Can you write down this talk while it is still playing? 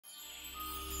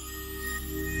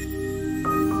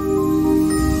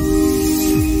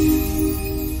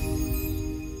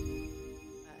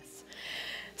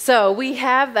So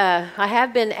I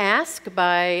have been asked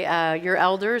by your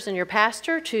elders and your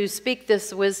pastor to speak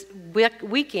this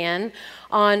weekend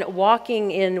on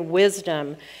walking in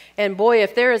wisdom. And boy,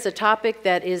 if there is a topic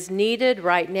that is needed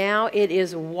right now, it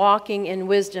is walking in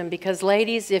wisdom. Because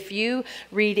ladies, if you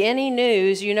read any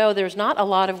news, you know there's not a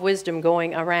lot of wisdom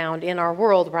going around in our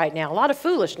world right now. A lot of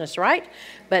foolishness, right?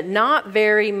 But not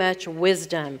very much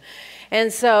wisdom.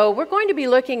 And so we're going to be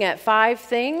looking at 5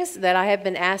 things that I have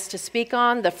been asked to speak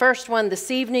on. The first one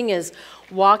this evening is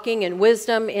walking in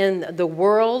wisdom in the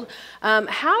world.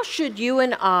 How should you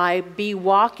and I be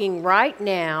walking right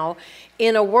now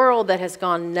in a world that has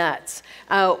gone nuts?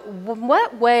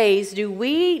 What ways do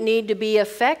we need to be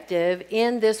effective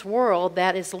in this world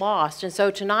that is lost? And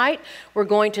so tonight we're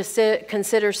going to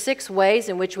consider 6 ways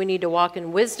in which we need to walk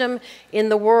in wisdom in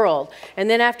the world. And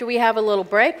then after we have a little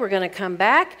break, we're going to come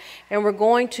back and we're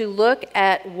going to look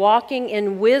at walking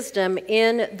in wisdom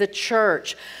in the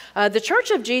church. The Church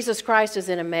of Jesus Christ is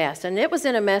in a mess, and it was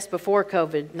in a mess before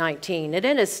COVID-19, and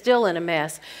it is still in a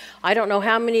mess. I don't know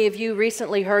how many of you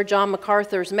recently heard John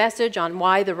MacArthur's message on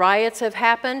why the riots have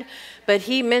happened, but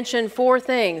he mentioned 4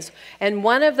 things, and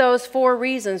one of those 4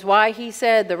 reasons why he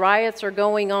said the riots are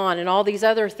going on and all these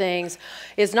other things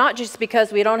is not just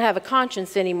because we don't have a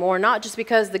conscience anymore, not just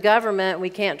because the government we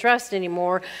can't trust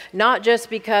anymore, not just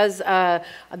because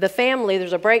the family,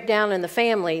 there's a breakdown in the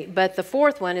family, but the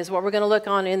 4th one is what we're going to look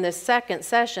on in this second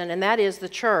session, and that is the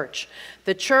church.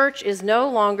 The church is no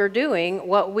longer doing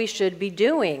what we should be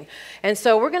doing. And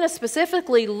so we're going to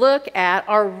specifically look at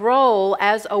our role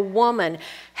as a woman.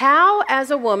 How, as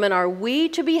a woman, are we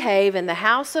to behave in the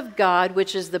house of God,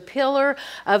 which is the pillar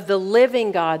of the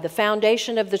living God, the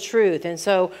foundation of the truth? And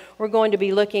so we're going to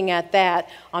be looking at that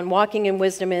on walking in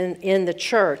wisdom in the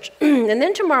church. And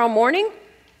then tomorrow morning,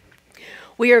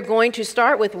 we are going to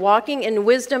start with walking in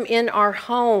wisdom in our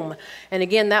home. And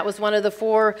again, that was one of the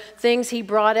 4 things he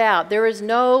brought out. There's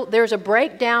a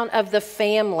breakdown of the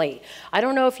family. I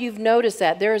don't know if you've noticed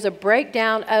that. There is a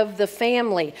breakdown of the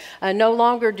family. No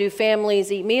longer do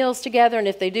families eat meals together, and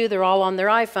if they do, they're all on their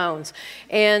iPhones.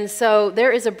 And so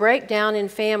there is a breakdown in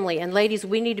family. And ladies,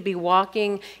 we need to be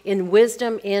walking in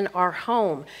wisdom in our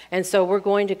home. And so we're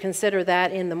going to consider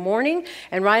that in the morning.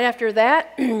 And right after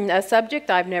that, a subject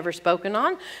I've never spoken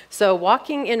on. So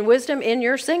walking in wisdom in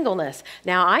your singleness.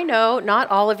 Now, I know not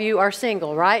all of you are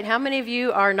single, right? How many of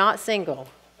you are not single?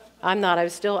 I'm not.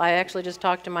 I actually just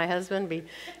talked to my husband, be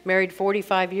married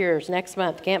 45 years next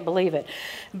month. Can't believe it.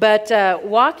 But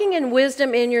walking in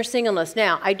wisdom in your singleness.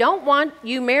 Now, I don't want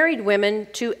you married women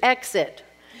to exit.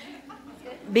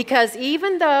 Because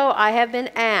even though I have been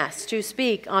asked to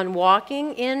speak on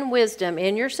walking in wisdom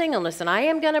in your singleness, and I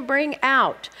am going to bring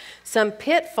out some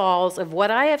pitfalls of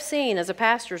what I have seen as a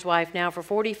pastor's wife now for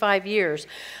 45 years,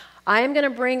 I am going to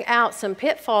bring out some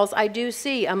pitfalls I do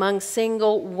see among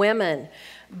single women.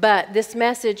 But this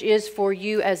message is for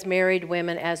you as married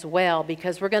women as well,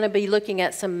 because we're going to be looking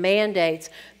at some mandates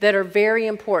that are very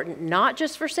important, not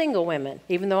just for single women,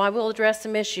 even though I will address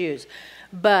some issues,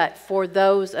 but for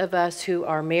those of us who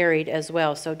are married as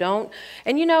well. So don't,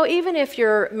 and you know, even if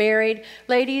you're married,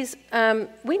 ladies,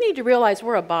 we need to realize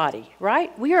we're a body,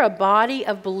 right? We are a body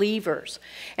of believers.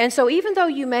 And so even though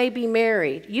you may be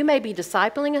married, you may be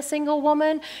discipling a single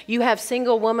woman, you have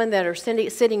single women that are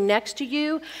sitting next to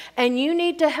you, and you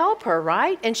need to help her,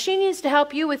 right? And she needs to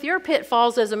help you with your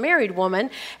pitfalls as a married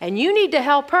woman, and you need to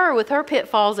help her with her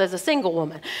pitfalls as a single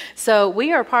woman. So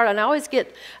we are part, and I always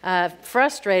get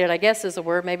frustrated, I guess is a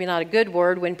word, maybe not a good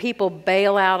word, when people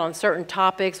bail out on certain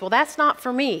topics. Well, that's not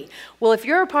for me. Well, if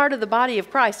you're a part of the body of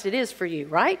Christ, it is for you,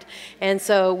 right? And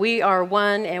so we are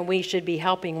one, and we should be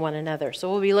helping one another.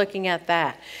 So we'll be looking at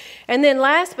that. And then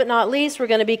last but not least, we're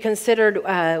going to be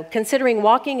considering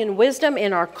walking in wisdom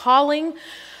in our calling.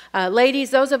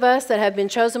 Ladies, those of us that have been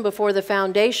chosen before the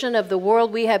foundation of the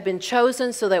world, we have been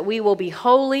chosen so that we will be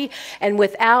holy and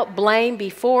without blame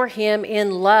before Him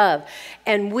in love.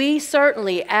 And we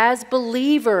certainly, as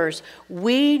believers,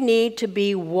 we need to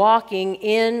be walking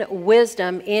in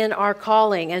wisdom in our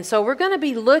calling. And so we're going to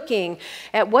be looking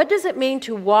at what does it mean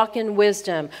to walk in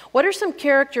wisdom? What are some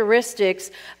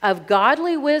characteristics of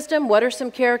godly wisdom? What are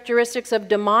some characteristics of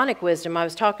demonic wisdom? I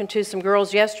was talking to some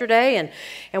girls yesterday,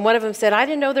 and one of them said, I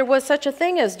didn't know there there was such a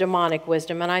thing as demonic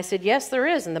wisdom. And I said, yes, there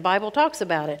is, and the Bible talks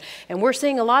about it. And we're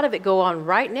seeing a lot of it go on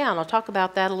right now, and I'll talk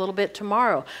about that a little bit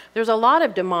tomorrow. There's a lot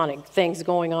of demonic things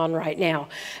going on right now.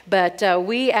 But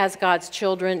we as God's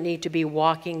children need to be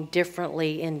walking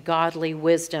differently in godly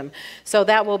wisdom. So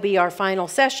that will be our final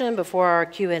session before our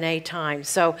Q&A time.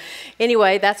 So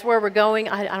anyway, that's where we're going.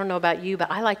 I don't know about you,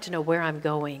 but I like to know where I'm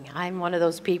going. I'm one of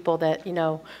those people that,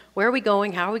 where are we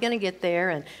going? How are we going to get there?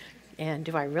 And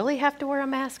do I really have to wear a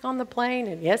mask on the plane?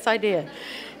 And yes, I did.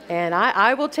 And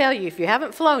I will tell you, if you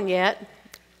haven't flown yet,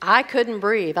 I couldn't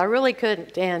breathe. I really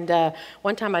couldn't. And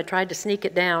one time I tried to sneak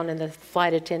it down, and the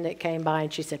flight attendant came by,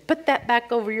 and she said, put that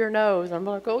back over your nose. I'm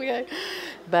like, okay.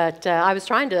 But I was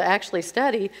trying to actually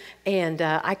study, and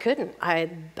I couldn't.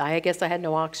 I guess I had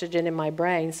no oxygen in my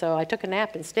brain, so I took a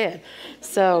nap instead.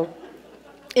 So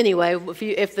anyway,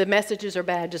 if the messages are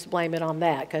bad, just blame it on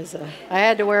that, because I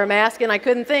had to wear a mask, and I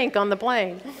couldn't think on the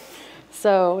plane.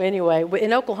 So anyway,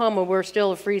 in Oklahoma, we're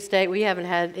still a free state. We haven't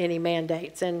had any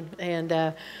mandates,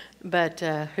 but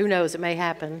who knows? It may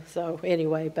happen. So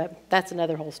anyway, but that's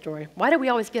another whole story. Why do we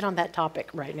always get on that topic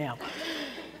right now?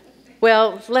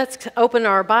 Well, let's open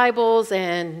our Bibles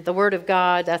and the Word of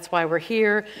God. That's why we're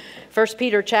here. 1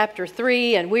 Peter chapter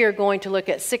 3, and we are going to look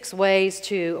at 6 ways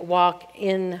to walk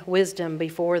in wisdom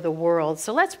before the world.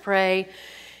 So let's pray,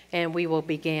 and we will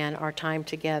begin our time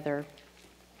together.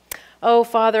 Oh,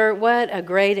 Father, what a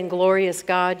great and glorious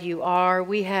God you are.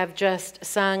 We have just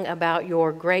sung about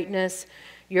your greatness.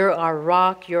 You're our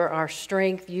rock. You're our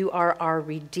strength. You are our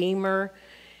Redeemer.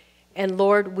 And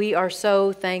Lord, we are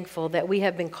so thankful that we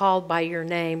have been called by your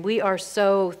name. We are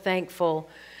so thankful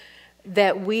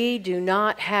that we do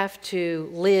not have to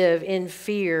live in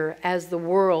fear as the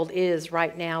world is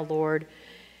right now, Lord.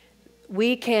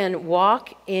 We can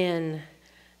walk in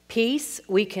peace.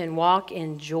 We can walk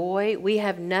in joy. We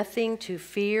have nothing to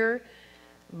fear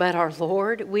but our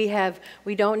Lord. We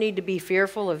don't need to be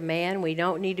fearful of man. We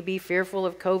don't need to be fearful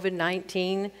of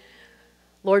COVID-19.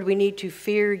 Lord, we need to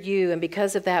fear you, and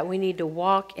because of that, we need to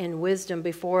walk in wisdom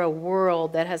before a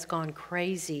world that has gone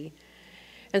crazy.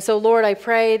 And so, Lord, I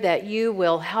pray that you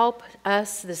will help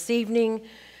us this evening.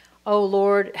 Oh,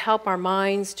 Lord, help our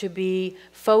minds to be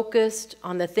focused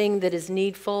on the thing that is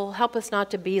needful. Help us not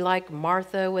to be like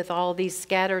Martha with all these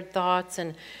scattered thoughts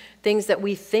and things that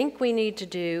we think we need to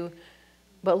do.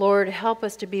 But, Lord, help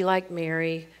us to be like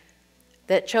Mary,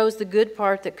 that chose the good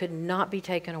part that could not be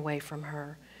taken away from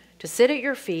her. To sit at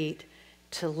your feet,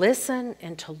 to listen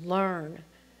and to learn,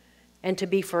 and to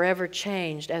be forever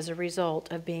changed as a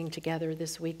result of being together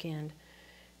this weekend.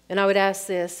 And I would ask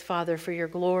this, Father, for your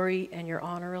glory and your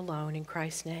honor alone, in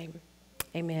Christ's name.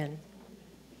 Amen.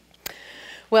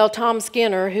 Well, Tom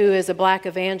Skinner, who is a black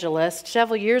evangelist,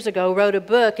 several years ago wrote a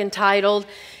book entitled,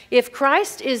 If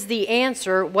Christ is the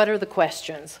Answer, What Are the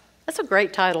Questions? That's a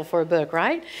great title for a book,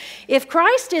 right? If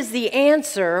Christ is the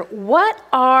answer, what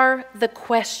are the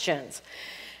questions?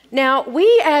 Now,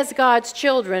 we as God's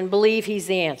children believe he's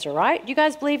the answer, right? You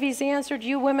guys believe he's the answer? Do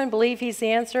you women believe he's the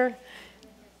answer?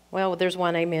 Well, there's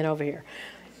one amen over here.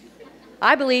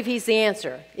 I believe he's the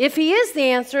answer. If he is the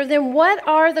answer, then what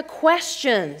are the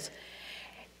questions?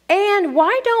 And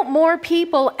why don't more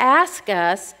people ask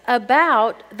us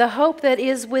about the hope that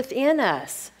is within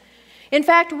us? In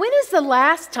fact, when is the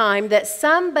last time that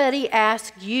somebody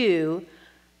asked you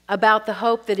about the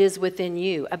hope that is within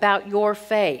you, about your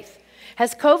faith?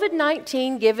 Has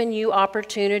COVID-19 given you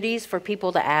opportunities for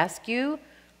people to ask you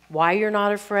why you're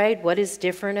not afraid, what is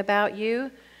different about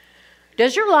you?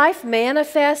 Does your life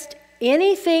manifest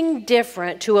anything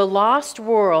different to a lost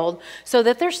world so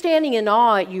that they're standing in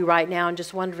awe at you right now and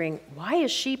just wondering, why is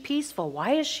she peaceful?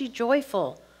 Why is she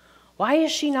joyful? Why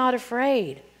is she not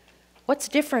afraid? What's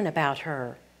different about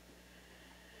her?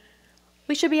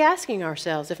 We should be asking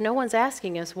ourselves, if no one's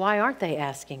asking us, why aren't they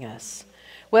asking us?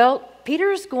 Well,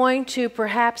 Peter's going to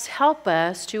perhaps help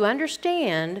us to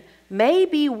understand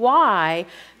maybe why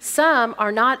some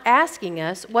are not asking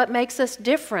us what makes us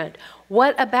different.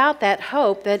 What about that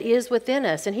hope that is within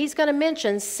us? And he's going to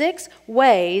mention 6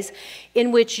 ways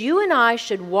in which you and I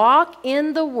should walk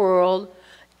in the world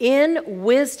in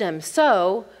wisdom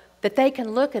so that they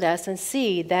can look at us and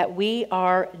see that we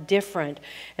are different.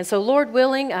 And so, Lord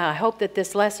willing, I hope that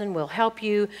this lesson will help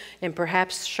you in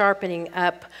perhaps shoring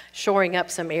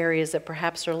up some areas that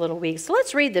perhaps are a little weak. So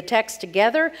let's read the text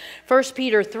together, 1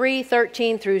 Peter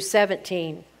 3:13 through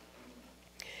 17.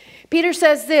 Peter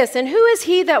says this, "And who is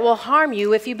he that will harm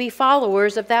you if you be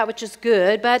followers of that which is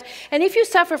good? And if you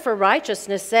suffer for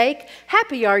righteousness' sake,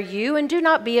 happy are you, and do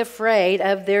not be afraid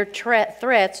of their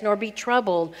threats, nor be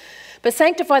troubled. But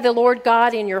sanctify the Lord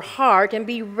God in your heart, and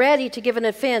be ready to give an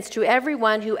offense to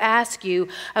everyone who asks you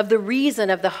of the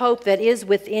reason of the hope that is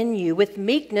within you, with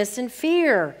meekness and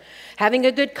fear, having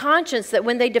a good conscience, that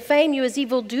when they defame you as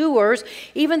evildoers,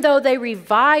 even though they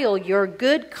revile your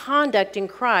good conduct in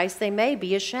Christ, they may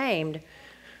be ashamed.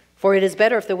 For it is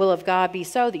better, if the will of God be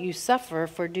so, that you suffer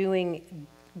for doing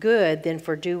good than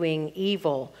for doing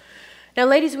evil." Now,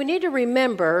 ladies, we need to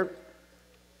remember,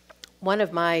 one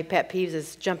of my pet peeves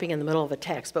is jumping in the middle of a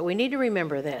text, but we need to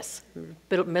remember this,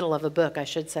 middle of a book, I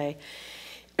should say.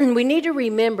 We need to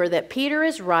remember that Peter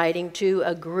is writing to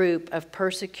a group of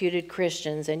persecuted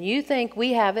Christians, and you think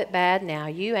we have it bad now.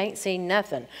 You ain't seen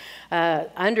nothing.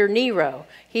 Under Nero,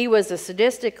 he was a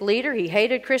sadistic leader. He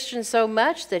hated Christians so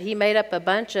much that he made up a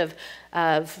bunch of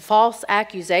false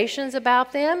accusations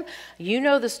about them. You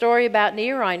know the story about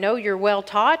Nero. I know you're well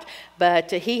taught,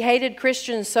 but he hated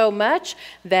Christians so much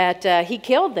that he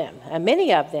killed them,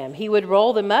 many of them. He would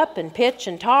roll them up in pitch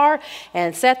and tar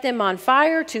and set them on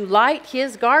fire to light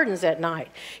his gardens at night.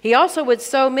 He also would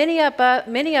sew many of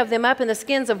them up in the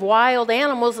skins of wild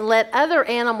animals and let other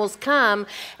animals come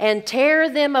and tear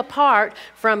them apart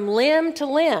from limb to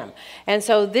limb. And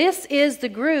so this is the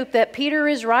group that Peter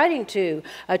is writing to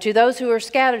those who are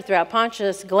scattered throughout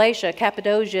Pontus, Galatia,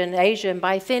 Cappadocia, and Asia, and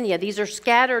Bithynia. These are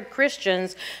scattered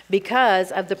Christians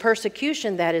because of the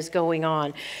persecution that is going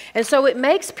on. And so it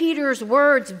makes Peter's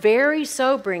words very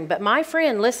sobering. But my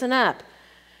friend, listen up.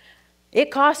 It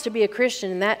cost to be a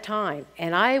Christian in that time.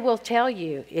 And I will tell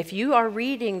you, if you are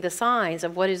reading the signs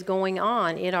of what is going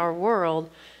on in our world,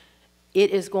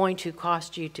 it is going to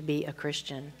cost you to be a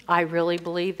Christian. I really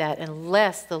believe that,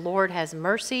 unless the Lord has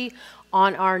mercy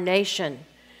on our nation.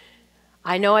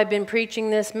 I know I've been preaching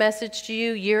this message to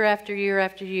you year after year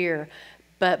after year,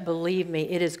 but believe me,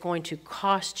 it is going to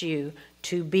cost you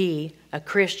to be a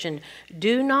Christian.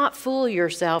 Do not fool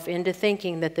yourself into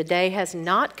thinking that the day has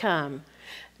not come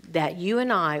that you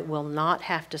and I will not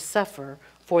have to suffer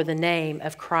for the name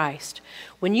of Christ.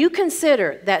 When you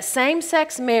consider that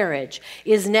same-sex marriage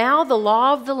is now the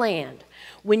law of the land,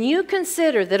 when you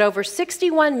consider that over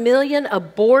 61 million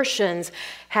abortions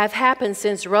have happened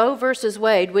since Roe versus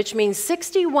Wade, which means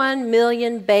 61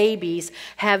 million babies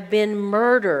have been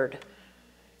murdered,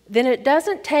 then it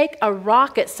doesn't take a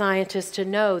rocket scientist to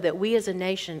know that we as a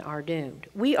nation are doomed.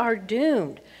 We are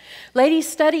doomed. Ladies,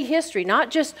 study history, not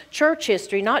just church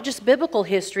history, not just biblical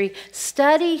history.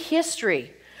 Study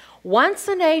history. Once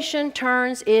a nation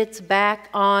turns its back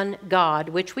on God,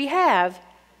 which we have,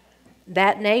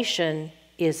 that nation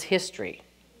is history.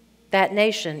 That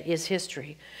nation is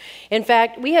history. In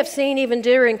fact, we have seen even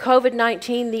during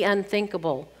COVID-19 the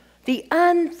unthinkable. The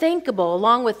unthinkable,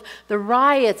 along with the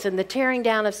riots and the tearing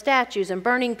down of statues and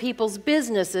burning people's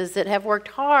businesses that have worked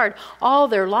hard all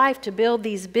their life to build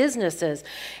these businesses.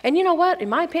 And you know what? In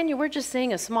my opinion, we're just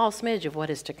seeing a small smidge of what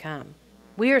is to come.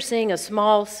 We are seeing a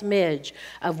small smidge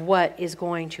of what is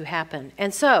going to happen.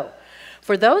 And so,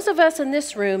 for those of us in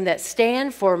this room that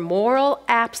stand for moral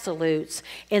absolutes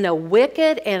in a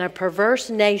wicked and a perverse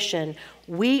nation,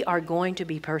 we are going to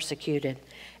be persecuted,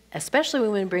 especially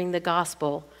when we bring the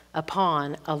gospel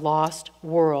upon a lost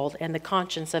world and the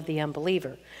conscience of the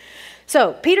unbeliever.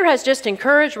 So Peter has just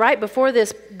encouraged, right before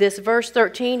this verse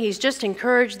 13, he's just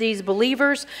encouraged these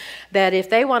believers that if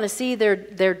they want to see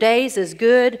their days as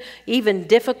good, even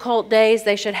difficult days,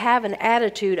 they should have an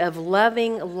attitude of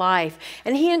loving life.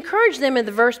 And he encouraged them in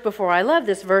the verse before. I love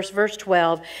this verse, verse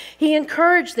 12. He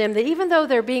encouraged them that even though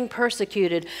they're being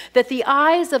persecuted, that the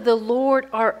eyes of the Lord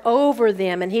are over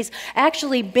them, and he's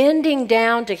actually bending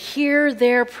down to hear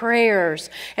their prayers.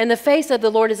 And the face of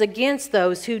the Lord is against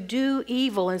those who do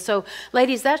evil. And so,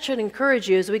 ladies, that should encourage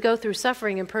you as we go through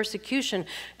suffering and persecution.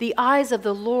 The eyes of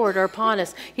the Lord are upon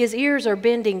us. His ears are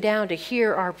bending down to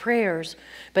hear our prayers,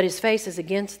 but his face is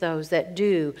against those that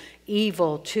do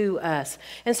evil to us.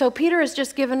 And so Peter has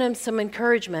just given them some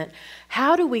encouragement.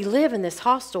 How do we live in this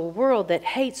hostile world that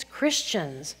hates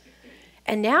Christians?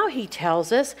 And now he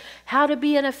tells us how to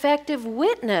be an effective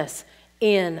witness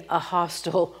in a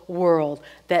hostile world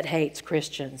that hates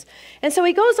Christians. And so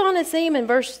he goes on his theme in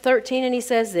verse 13, and he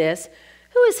says this: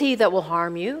 who is he that will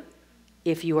harm you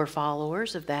if you are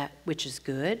followers of that which is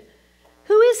good?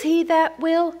 Who is he that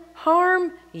will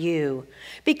harm you?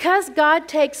 Because God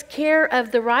takes care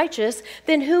of the righteous,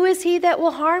 then who is he that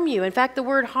will harm you? In fact, the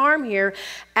word harm here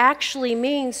actually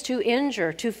means to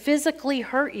injure, to physically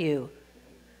hurt you.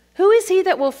 Who is he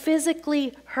that will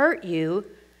physically hurt you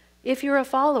if you're a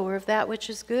follower of that which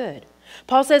is good.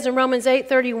 Paul says in Romans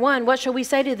 8:31, what shall we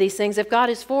say to these things? If God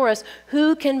is for us,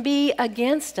 who can be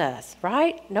against us,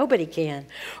 right? Nobody can.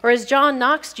 Or as John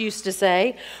Knox used to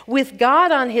say, with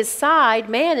God on his side,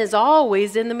 man is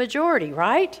always in the majority,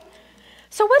 right?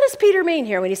 So what does Peter mean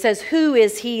here when he says, who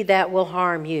is he that will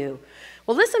harm you?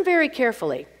 Well, listen very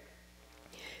carefully.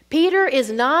 Peter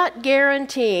is not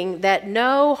guaranteeing that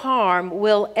no harm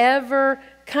will ever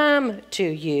come to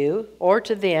you or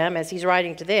to them, as he's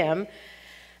writing to them.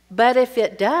 But if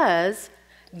it does,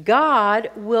 God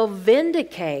will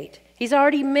vindicate. He's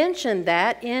already mentioned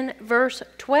that in verse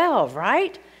 12,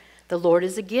 right? The Lord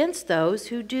is against those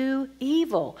who do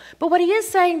evil. But what he is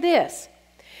saying this,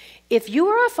 if you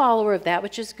are a follower of that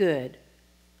which is good,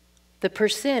 the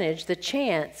percentage, the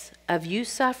chance of you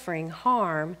suffering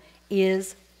harm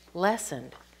is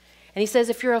lessened. And he says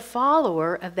if you're a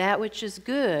follower of that which is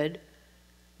good,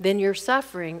 then your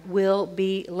suffering will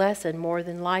be lessened more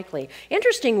than likely.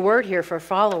 Interesting word here for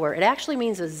follower. It actually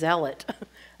means a zealot.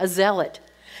 A zealot.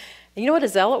 And you know what a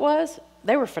zealot was?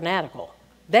 They were fanatical.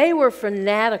 They were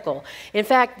fanatical. In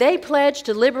fact, they pledged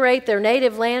to liberate their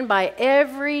native land by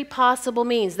every possible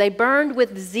means. They burned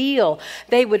with zeal.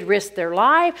 They would risk their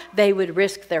life. They would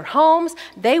risk their homes.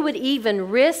 They would even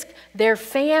risk their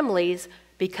families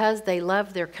because they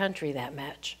loved their country that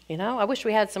much. You know, I wish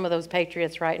we had some of those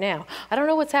patriots right now. I don't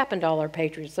know what's happened to all our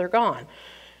patriots. They're gone.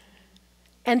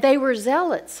 And they were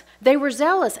zealots. They were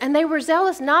zealous. And they were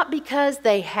zealous not because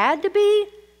they had to be,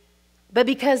 but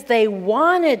because they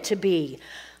wanted to be.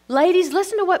 Ladies,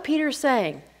 listen to what Peter's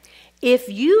saying. If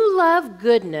you love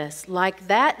goodness like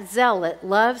that zealot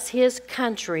loves his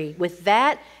country with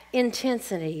that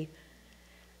intensity,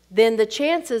 then the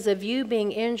chances of you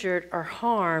being injured or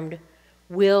harmed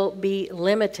will be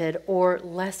limited or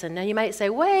lessened. Now you might say,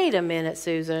 wait a minute,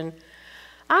 Susan.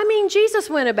 I mean, Jesus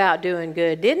went about doing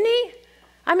good, didn't he?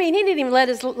 I mean, he didn't even let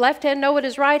his left hand know what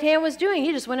his right hand was doing.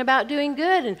 He just went about doing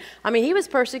good. And I mean, he was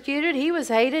persecuted. He was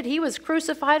hated. He was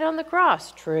crucified on the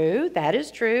cross. True. That is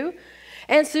true.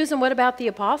 And Susan, what about the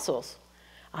apostles?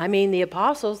 I mean, the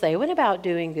apostles, they went about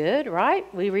doing good, right?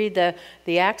 We read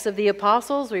the Acts of the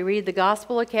Apostles. We read the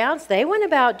gospel accounts. They went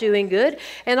about doing good.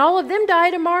 And all of them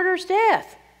died a martyr's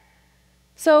death.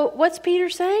 So what's Peter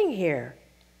saying here?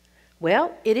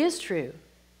 Well, it is true.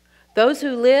 Those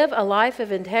who live a life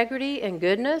of integrity and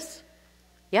goodness,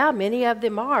 yeah, many of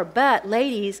them are. But,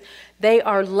 ladies, they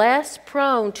are less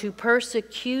prone to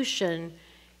persecution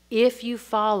if you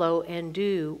follow and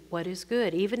do what is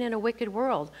good, even in a wicked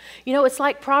world. You know, it's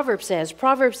like Proverbs says,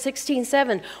 Proverbs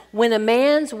 16:7, when a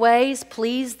man's ways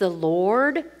please the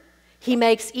Lord, he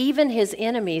makes even his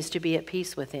enemies to be at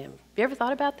peace with him. Have you ever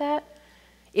thought about that?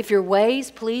 If your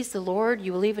ways please the Lord,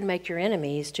 you will even make your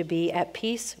enemies to be at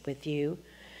peace with you.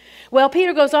 Well,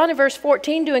 Peter goes on in verse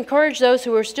 14 to encourage those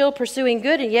who are still pursuing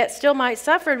good and yet still might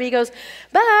suffer. He goes,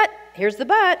 but, here's the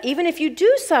but, even if you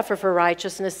do suffer for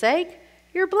righteousness' sake,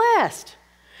 you're blessed.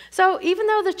 So even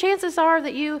though the chances are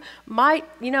that you might,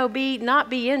 not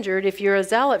be injured if you're a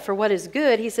zealot for what is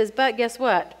good, he says, but guess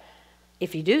what?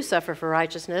 If you do suffer for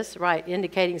righteousness, right,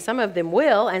 indicating some of them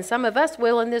will, and some of us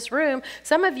will in this room,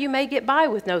 some of you may get by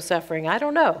with no suffering. I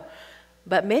don't know.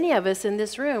 But many of us in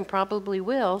this room probably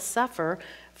will suffer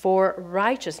for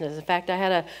righteousness. In fact, I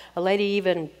had a lady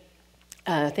even,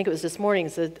 I think it was this morning,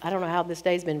 said, I don't know how this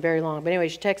day's been very long, but anyway,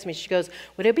 she texted me, she goes,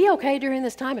 would it be okay during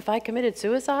this time if I committed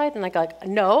suicide? And I go,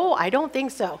 no, I don't think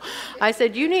so. I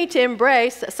said, you need to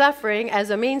embrace suffering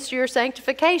as a means to your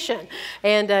sanctification.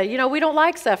 And, we don't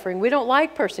like suffering. We don't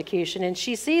like persecution. And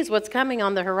she sees what's coming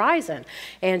on the horizon.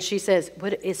 And she says,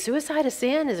 is suicide a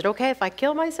sin? Is it okay if I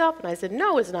kill myself? And I said,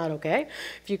 no, it's not okay.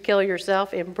 If you kill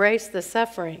yourself, embrace the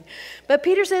suffering. But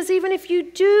Peter says, even if you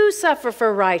do suffer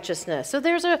for righteousness, so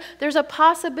there's a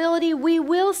possibility we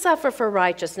will suffer for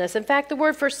righteousness. In fact, the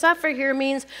word for suffer here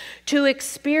means to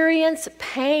experience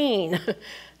pain,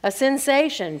 a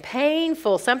sensation,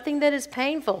 painful, something that is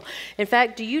painful. In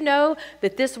fact, do you know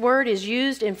that this word is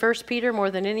used in 1 Peter more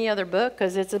than any other book?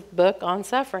 Because it's a book on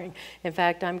suffering. In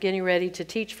fact, I'm getting ready to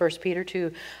teach 1 Peter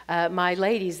to my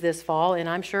ladies this fall, and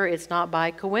I'm sure it's not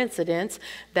by coincidence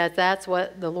that that's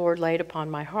what the Lord laid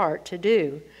upon my heart to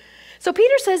do. So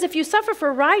Peter says if you suffer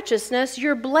for righteousness,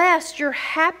 you're blessed, you're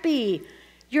happy,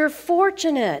 you're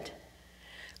fortunate.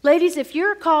 Ladies, if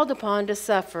you're called upon to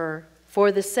suffer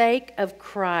for the sake of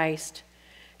Christ,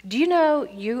 do you know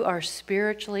you are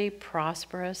spiritually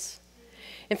prosperous?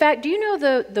 In fact, do you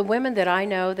know the women that I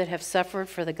know that have suffered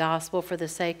for the gospel for the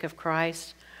sake of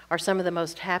Christ are some of the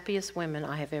most happiest women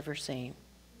I have ever seen.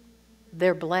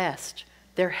 They're blessed,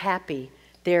 they're happy,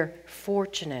 they're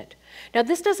fortunate. Now,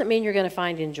 this doesn't mean you're going to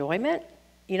find enjoyment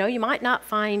You know, you might not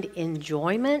find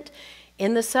enjoyment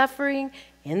in the suffering,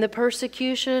 in the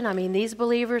persecution. I mean, these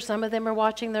believers, some of them are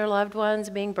watching their loved ones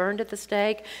being burned at the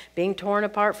stake, being torn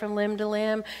apart from limb to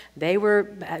limb.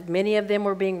 Many of them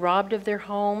were being robbed of their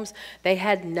homes. They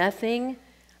had nothing.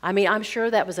 I mean, I'm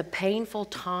sure that was a painful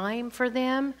time for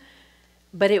them,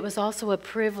 but it was also a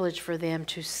privilege for them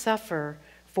to suffer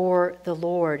for the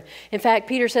Lord. In fact,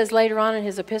 Peter says later on in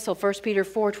his epistle, 1 Peter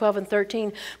 4:12 and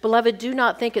 13, "Beloved, do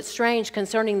not think it strange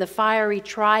concerning the fiery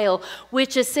trial,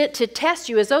 which is sent to test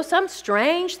you as though some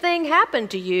strange thing happened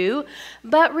to you,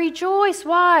 but rejoice."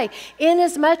 Why?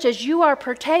 "Inasmuch as you are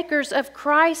partakers of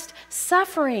Christ's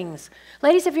sufferings."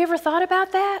 Ladies, have you ever thought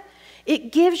about that?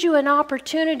 It gives you an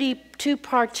opportunity to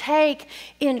partake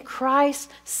in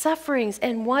Christ's sufferings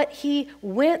and what he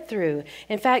went through.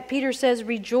 In fact, Peter says,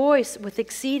 "Rejoice with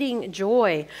exceeding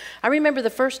joy." I remember the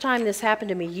first time this happened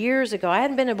to me years ago. I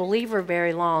hadn't been a believer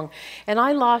very long, and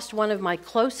I lost one of my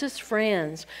closest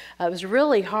friends. It was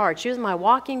really hard. She was my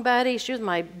walking buddy. She was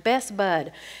my best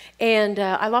bud, and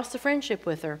I lost the friendship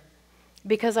with her,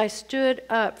 because I stood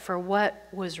up for what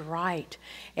was right.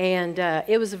 And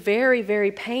it was a very,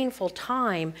 very painful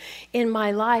time in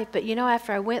my life. But you know,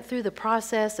 after I went through the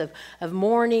process of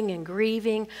mourning and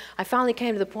grieving, I finally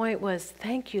came to the point was,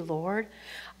 thank you, Lord.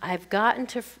 I've gotten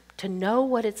to know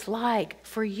what it's like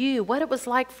for you, what it was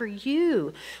like for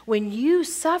you when you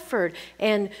suffered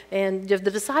and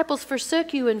the disciples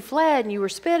forsook you and fled and you were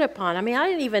spit upon.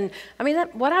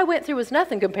 What I went through was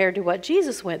nothing compared to what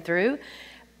Jesus went through.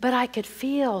 But I could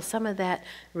feel some of that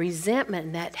resentment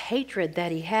and that hatred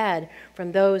that he had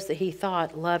from those that he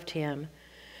thought loved him.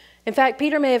 In fact,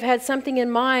 Peter may have had something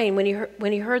in mind when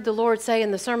he heard the Lord say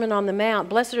in the Sermon on the Mount,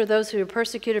 "Blessed are those who are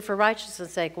persecuted for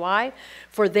righteousness' sake." Why?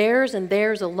 For theirs and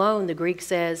theirs alone, the Greek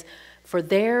says, for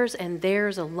theirs and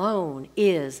theirs alone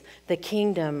is the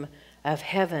kingdom of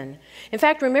heaven. In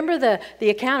fact, remember the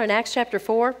account in Acts chapter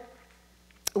 4?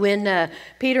 When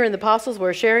Peter and the apostles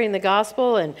were sharing the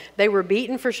gospel and they were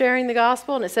beaten for sharing the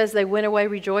gospel, and it says they went away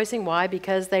rejoicing. Why?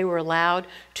 Because they were allowed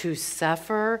to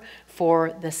suffer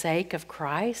for the sake of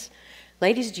Christ.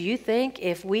 Ladies, do you think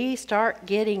if we start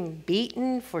getting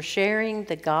beaten for sharing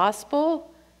the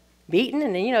gospel, beaten,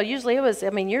 and usually it was,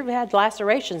 you had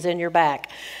lacerations in your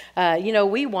back.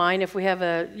 We whine if we have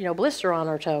a blister on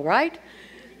our toe, right?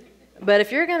 But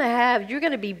if you're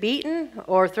going to be beaten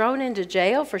or thrown into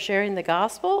jail for sharing the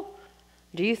gospel,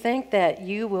 do you think that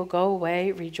you will go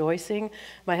away rejoicing?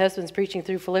 My husband's preaching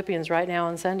through Philippians right now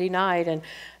on Sunday night,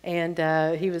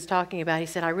 and he was talking about, he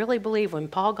said, I really believe when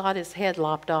Paul got his head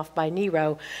lopped off by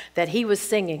Nero that he was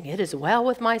singing, "It is well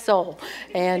with my soul."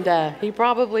 And he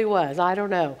probably was. I don't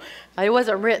know. It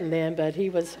wasn't written then, but he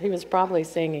was probably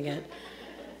singing it.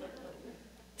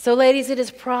 So, ladies, it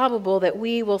is probable that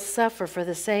we will suffer for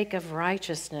the sake of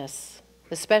righteousness,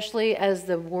 especially as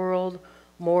the world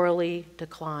morally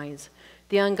declines.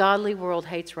 The ungodly world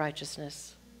hates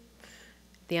righteousness.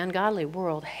 The ungodly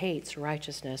world hates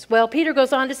righteousness. Well, Peter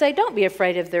goes on to say, don't be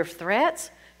afraid of their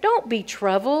threats. Don't be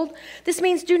troubled. This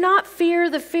means do not fear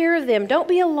the fear of them. Don't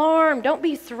be alarmed. Don't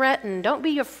be threatened. Don't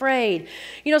be afraid.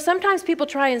 Sometimes people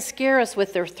try and scare us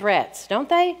with their threats, don't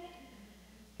they?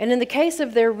 And in the case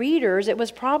of their readers, it was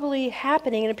probably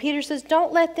happening. And Peter says,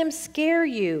 don't let them scare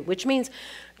you, which means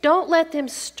don't let them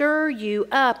stir you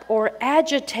up or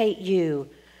agitate you.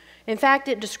 In fact,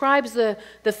 it describes the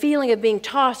feeling of being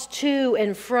tossed to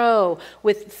and fro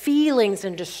with feelings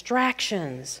and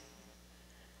distractions.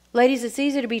 Ladies, it's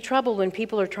easy to be troubled when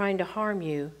people are trying to harm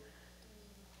you.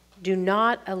 Do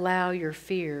not allow your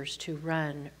fears to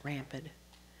run rampant.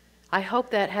 I hope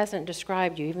that hasn't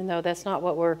described you, even though that's not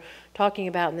what we're talking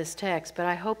about in this text, but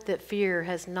I hope that fear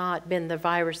has not been the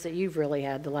virus that you've really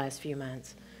had the last few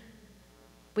months.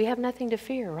 We have nothing to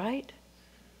fear, right?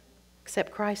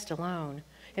 Except Christ alone.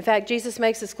 In fact, Jesus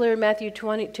makes this clear in Matthew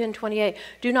 10:28.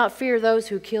 Do not fear those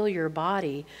who kill your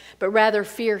body, but rather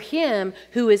fear him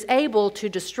who is able to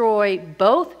destroy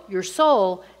both your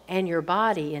soul and your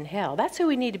body in hell. That's who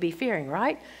we need to be fearing,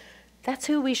 right? That's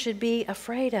who we should be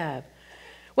afraid of.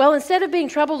 Well, instead of being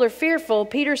troubled or fearful,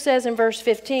 Peter says in verse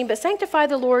 15, but sanctify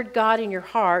the Lord God in your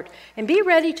heart, and be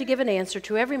ready to give an answer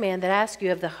to every man that asks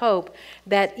you of the hope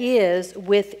that is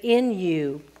within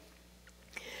you.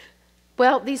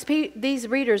 Well, these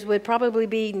readers would probably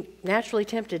be naturally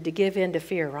tempted to give in to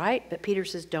fear, right? But Peter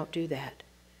says, don't do that.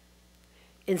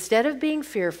 Instead of being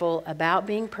fearful about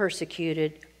being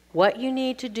persecuted, what you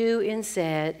need to do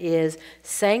instead is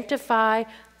sanctify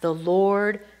the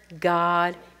Lord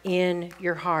God in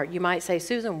your heart. You might say,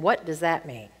 Susan, what does that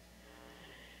mean?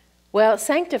 Well,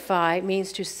 sanctify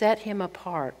means to set him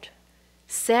apart.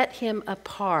 Set him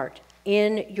apart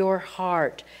in your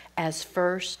heart as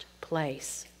first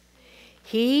place.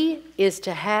 He is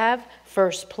to have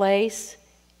first place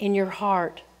in your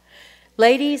heart.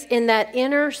 Ladies, in that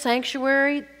inner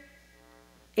sanctuary,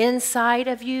 inside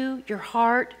of you, your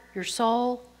heart, your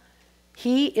soul,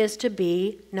 He is to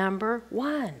be number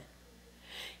one.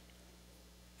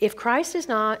 If Christ is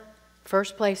not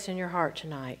first place in your heart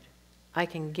tonight, I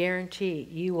can guarantee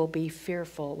you will be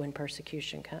fearful when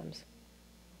persecution comes.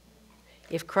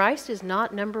 If Christ is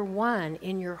not number one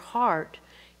in your heart,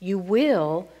 you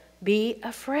will be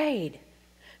afraid.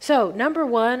 So, number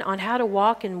one on how to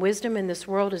walk in wisdom in this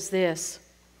world is this.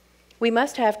 We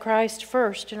must have Christ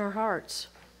first in our hearts.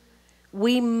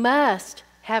 We must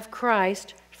have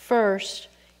Christ first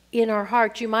in our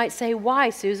hearts. You might say,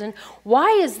 why, Susan? Why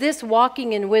is this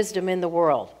walking in wisdom in the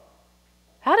world?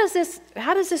 How does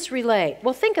this relate?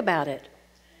 Well, think about it.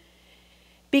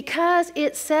 Because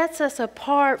it sets us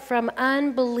apart from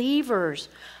unbelievers.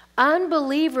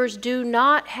 Unbelievers do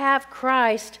not have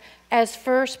Christ as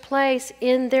first place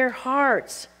in their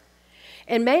hearts.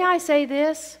 And may I say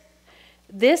this?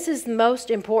 This is the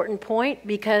most important point,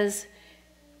 because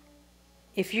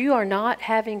if you are not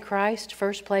having Christ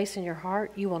first place in your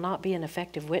heart, you will not be an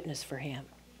effective witness for Him.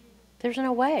 There's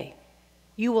no way.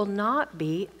 You will not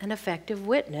be an effective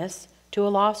witness to a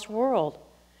lost world.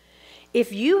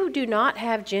 If you do not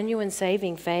have genuine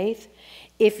saving faith,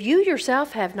 if you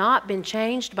yourself have not been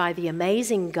changed by the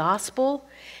amazing gospel,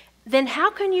 then how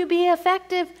can you be an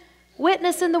effective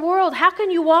witness in the world? How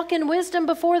can you walk in wisdom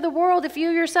before the world if you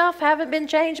yourself haven't been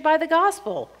changed by the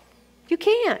gospel? You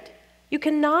can't. You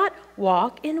cannot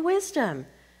walk in wisdom.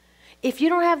 If you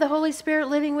don't have the Holy Spirit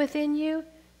living within you,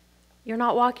 you're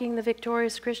not walking the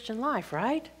victorious Christian life,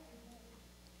 right?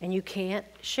 And you can't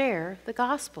share the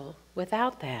gospel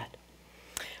without that.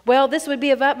 Well, this would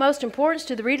be of utmost importance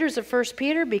to the readers of 1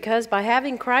 Peter, because by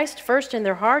having Christ first in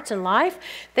their hearts and life,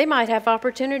 they might have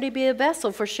opportunity to be a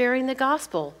vessel for sharing the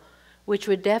gospel, which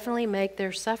would definitely make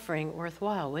their suffering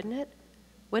worthwhile, wouldn't it?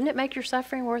 Wouldn't it make your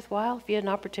suffering worthwhile if you had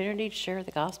an opportunity to share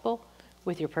the gospel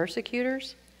with your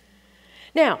persecutors?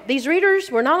 Now, these readers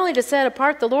were not only to set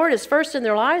apart the Lord as first in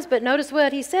their lives, but notice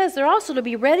what he says, they're also to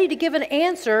be ready to give an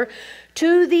answer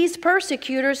to these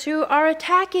persecutors who are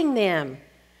attacking them.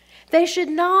 They should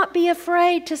not be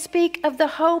afraid to speak of the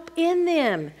hope in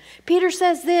them. Peter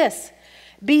says this,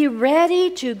 be ready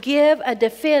to give a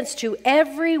defense to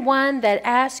everyone that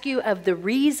asks you of the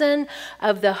reason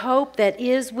of the hope that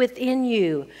is within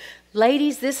you.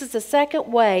 Ladies, this is the second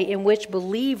way in which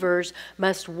believers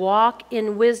must walk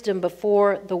in wisdom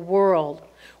before the world.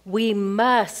 We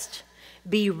must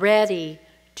be ready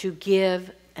to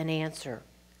give an answer.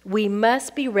 We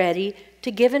must be ready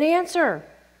to give an answer.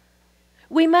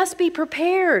 We must be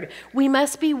prepared. We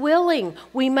must be willing.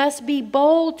 We must be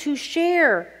bold to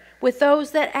share with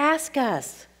those that ask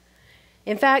us.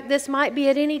 In fact, this might be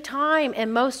at any time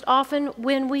and most often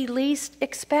when we least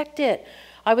expect it.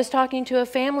 I was talking to a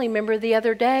family member the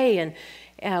other day,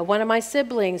 and one of my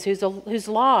siblings who's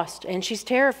lost, and she's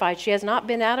terrified. She has not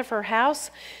been out of her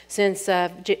house since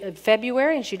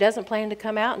February, and she doesn't plan to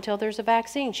come out until there's a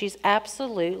vaccine. She's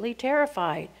absolutely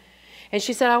terrified. And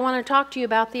she said, I want to talk to you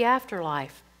about the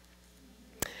afterlife.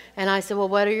 And I said, well,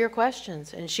 what are your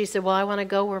questions? And she said, well, I want to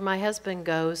go where my husband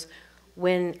goes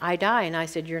when I die. And I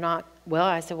said, you're not, well,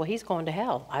 I said, well, he's going to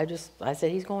hell. I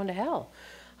said, he's going to hell.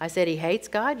 I said, he hates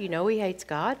God. You know he hates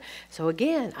God. So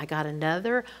again, I got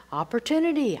another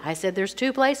opportunity. I said, there's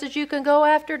two places you can go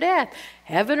after death,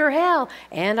 heaven or hell.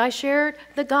 And I shared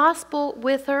the gospel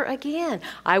with her again.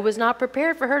 I was not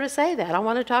prepared for her to say that. I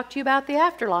want to talk to you about the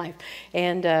afterlife.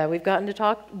 And we've gotten to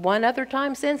talk one other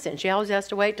time since then. She always has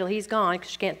to wait till he's gone because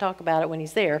she can't talk about it when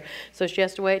he's there. So she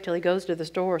has to wait till he goes to the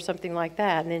store or something like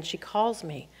that. And then she calls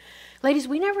me. Ladies,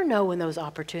 we never know when those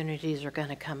opportunities are going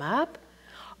to come up.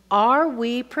 Are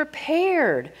we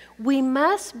prepared? We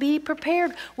must be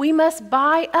prepared. We must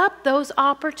buy up those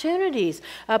opportunities.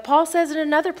 Paul says in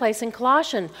another place in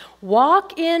Colossians,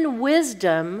 walk in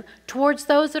wisdom towards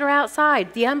those that are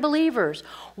outside, the unbelievers.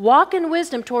 Walk in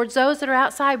wisdom towards those that are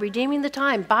outside, redeeming the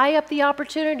time. Buy up the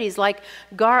opportunities like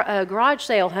garage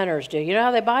sale hunters do. You know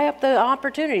how they buy up the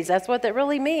opportunities? That's what that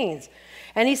really means.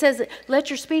 And he says, let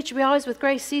your speech be always with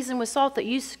grace, seasoned with salt, that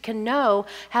you can know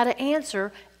how to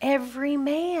answer every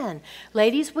man.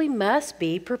 Ladies, we must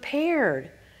be prepared.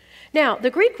 Now, the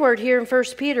Greek word here in 1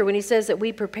 Peter, when he says that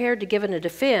we prepared to give in a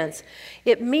defense,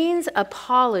 it means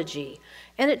apology.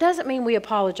 And it doesn't mean we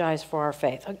apologize for our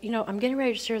faith. You know, I'm getting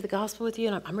ready to share the gospel with you,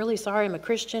 and I'm really sorry I'm a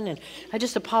Christian, and I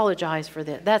just apologize for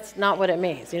this. That's not what it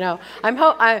means, you know.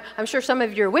 I'm sure some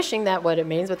of you are wishing that's what it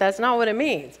means, but that's not what it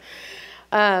means.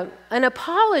 An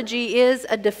apology is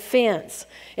a defense.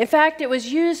 In fact, it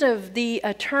was used of the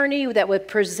attorney that would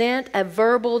present a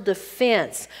verbal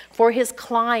defense for his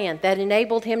client that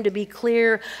enabled him to be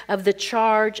clear of the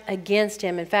charge against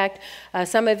him. In fact,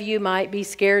 some of you might be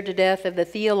scared to death of the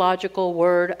theological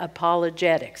word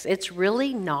apologetics. It's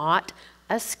really not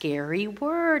a scary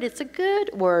word. It's a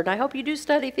good word. I hope you do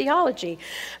study theology.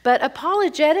 But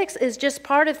apologetics is just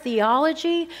part of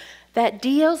theology that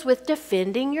deals with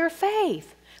defending your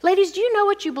faith. Ladies, do you know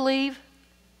what you believe?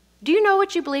 Do you know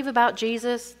what you believe about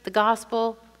Jesus, the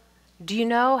gospel? Do you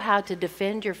know how to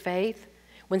defend your faith?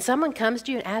 When someone comes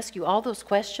to you and asks you all those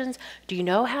questions, do you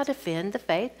know how to defend the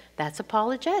faith? That's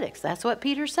apologetics. That's what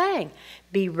Peter's saying.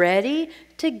 Be ready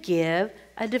to give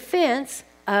a defense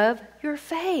of your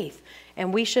faith.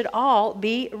 And we should all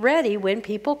be ready when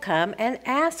people come and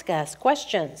ask us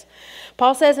questions.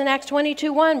 Paul says in Acts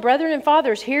 22:1, "Brethren and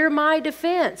fathers, hear my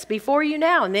defense before you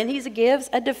now." And then he gives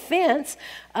a defense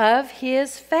of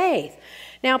his faith.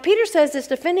 Now, Peter says this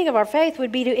defending of our faith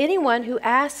would be to anyone who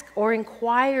asks or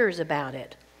inquires about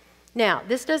it. Now,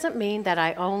 this doesn't mean that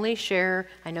I only share,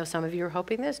 I know some of you are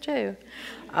hoping this too.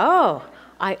 Oh,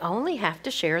 I only have to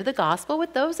share the gospel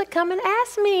with those that come and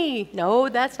ask me. No,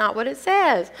 that's not what it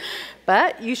says.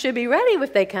 But you should be ready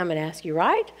if they come and ask you,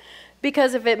 right?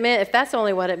 Because if that's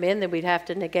only what it meant, then we'd have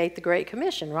to negate the Great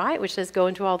Commission, right? Which says, go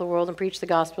into all the world and preach the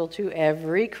gospel to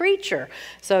every creature.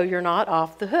 So you're not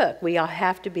off the hook. We all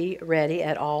have to be ready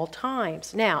at all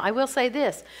times. Now, I will say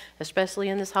this, especially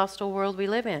in this hostile world we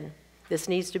live in. This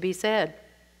needs to be said.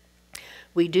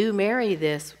 We do marry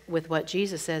this with what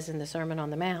Jesus says in the Sermon on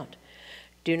the Mount.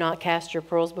 Do not cast your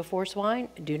pearls before swine.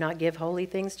 Do not give holy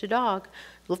things to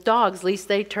dogs, lest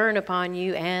they turn upon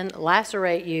you and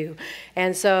lacerate you.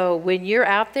 And so when you're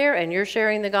out there and you're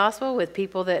sharing the gospel with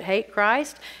people that hate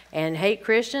Christ and hate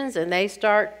Christians, and they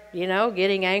start,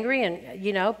 getting angry,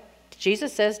 and,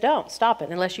 Jesus says don't. Stop it.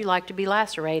 Unless you like to be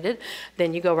lacerated,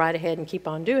 then you go right ahead and keep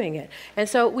on doing it. And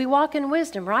so we walk in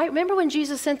wisdom, right? Remember when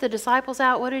Jesus sent the disciples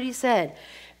out, what did he say?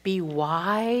 Be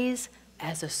wise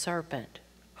as a serpent,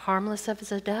 harmless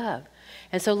as a dove.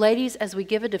 And so, ladies, as we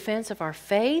give a defense of our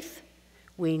faith,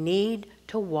 we need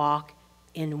to walk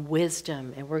in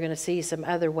wisdom. And we're going to see some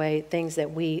other things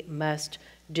that we must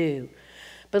do.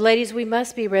 But ladies, we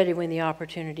must be ready when the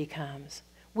opportunity comes.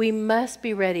 We must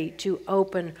be ready to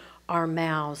open our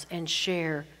mouths and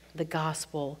share the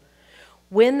gospel.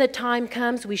 When the time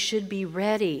comes, we should be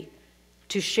ready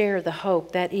to share the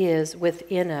hope that is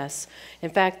within us. In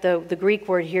fact, the Greek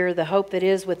word here, the hope that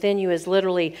is within you, is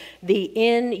literally the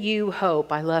in you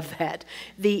hope. I love that.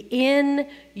 The in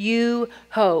you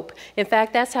hope. In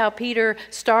fact, that's how Peter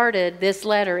started this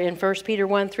letter in 1 Peter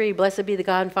 1:3. Blessed be the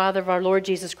God and Father of our Lord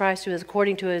Jesus Christ, who is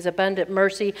according to his abundant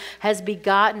mercy has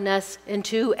begotten us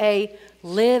into a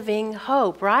living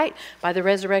hope, right? By the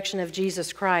resurrection of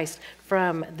Jesus Christ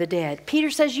from the dead. Peter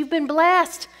says you've been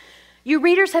blessed. You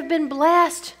readers have been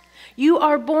blessed. You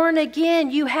are born again.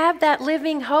 You have that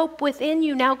living hope within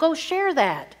you. Now go share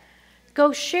that.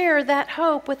 Go share that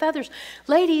hope with others.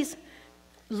 Ladies,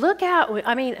 look out.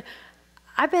 I mean,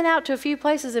 I've been out to a few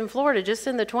places in Florida just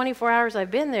in the 24 hours I've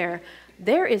been there.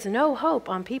 There is no hope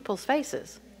on people's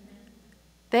faces.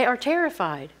 They are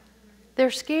terrified. They're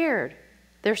scared.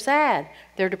 They're sad.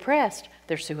 They're depressed.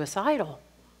 They're suicidal,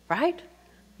 right?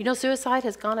 You know, suicide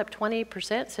has gone up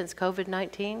 20% since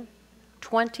COVID-19.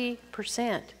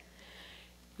 20%.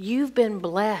 You've been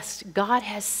blessed. God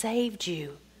has saved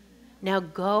you. Now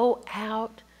go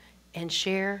out and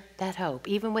share that hope,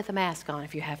 even with a mask on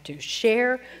if you have to.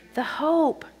 Share the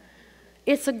hope.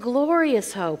 It's a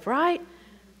glorious hope, right?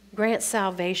 Grant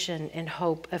salvation and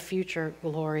hope of future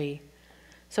glory.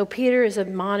 So Peter is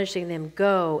admonishing them,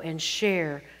 go and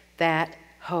share that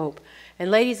hope. And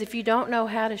ladies, if you don't know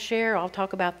how to share, I'll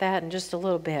talk about that in just a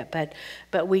little bit.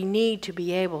 But we need to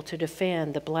be able to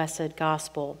defend the blessed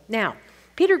gospel. Now,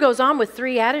 Peter goes on with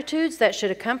 3 attitudes that should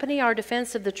accompany our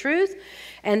defense of the truth.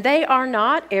 And they are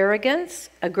not arrogance,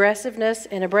 aggressiveness,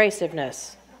 and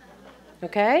abrasiveness.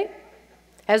 Okay?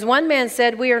 As one man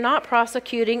said, we are not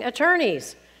prosecuting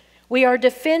attorneys. We are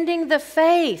defending the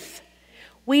faith.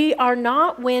 We are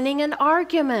not winning an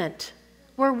argument.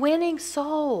 We're winning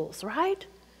souls, right?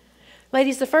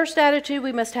 Ladies, the first attitude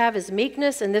we must have is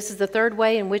meekness, and this is the third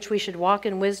way in which we should walk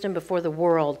in wisdom before the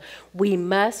world. We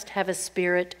must have a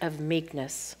spirit of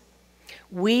meekness.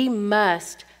 We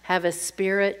must have a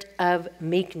spirit of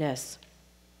meekness.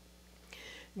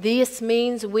 This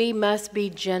means we must be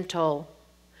gentle.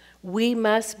 We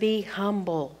must be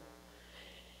humble.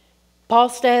 Paul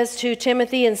says to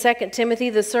Timothy in 2 Timothy,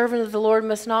 the servant of the Lord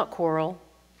must not quarrel,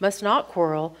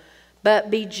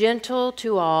 But be gentle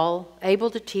to all, able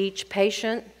to teach,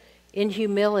 patient in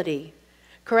humility,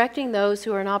 correcting those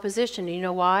who are in opposition. You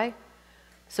know why?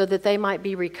 So that they might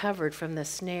be recovered from the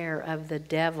snare of the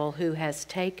devil who has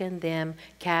taken them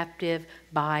captive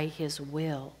by his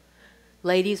will.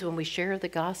 Ladies, when we share the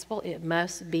gospel, it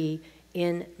must be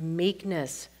in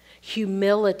meekness,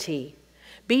 humility.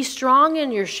 Be strong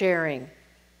in your sharing,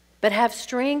 but have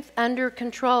strength under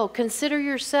control. Consider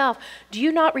yourself. Do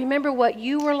you not remember what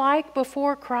you were like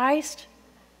before Christ?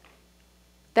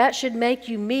 That should make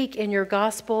you meek in your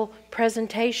gospel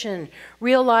presentation.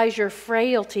 Realize your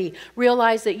frailty.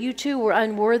 Realize that you too were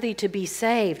unworthy to be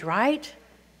saved, right?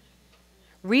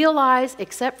 Realize,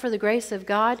 except for the grace of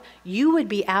God, you would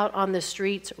be out on the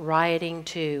streets rioting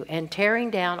too and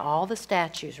tearing down all the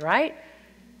statues, right?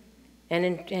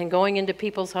 And going into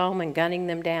people's home and gunning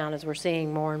them down, as we're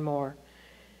seeing more and more.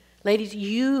 Ladies,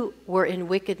 you were in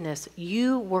wickedness.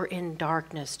 You were in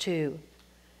darkness too.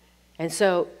 And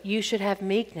so you should have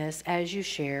meekness as you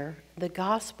share the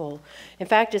gospel. In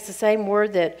fact, it's the same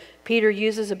word that Peter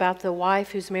uses about the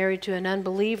wife who's married to an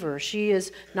unbeliever. She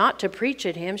is not to preach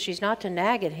at him. She's not to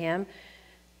nag at him.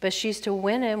 But she's to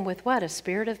win him with what? A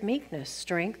spirit of meekness,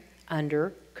 strength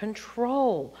under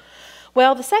control.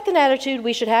 Well, the second attitude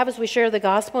we should have as we share the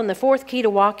gospel, and the fourth key to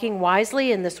walking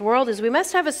wisely in this world, is we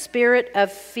must have a spirit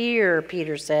of fear,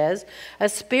 Peter says. A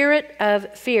spirit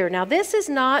of fear. Now, this is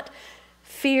not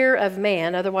fear of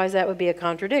man, otherwise that would be a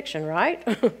contradiction, right?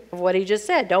 Of what he just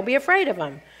said. Don't be afraid of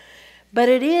him. But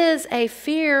it is a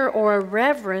fear or a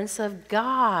reverence of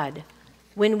God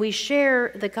when we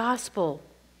share the gospel.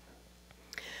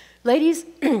 Ladies,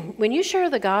 when you share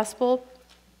the gospel,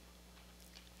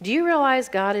 do you realize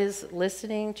God is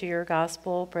listening to your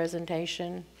gospel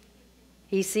presentation?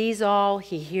 He sees all,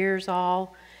 he hears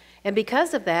all. And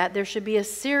because of that, there should be a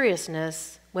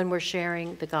seriousness when we're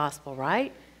sharing the gospel,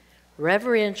 right?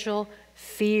 Reverential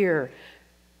fear.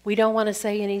 We don't want to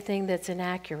say anything that's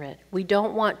inaccurate. We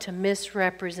don't want to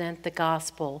misrepresent the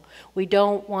gospel. We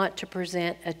don't want to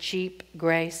present a cheap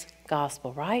grace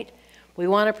gospel, right? We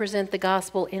want to present the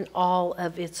gospel in all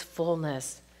of its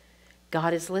fullness.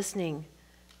 God is listening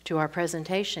to our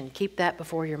presentation. Keep that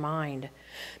before your mind.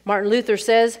 Martin Luther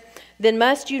says, "Then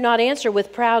must you not answer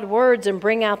with proud words and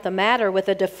bring out the matter with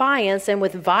a defiance and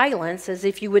with violence as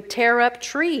if you would tear up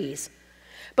trees,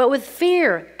 but with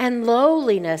fear and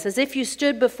lowliness as if you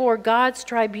stood before God's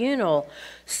tribunal.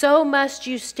 So must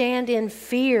you stand in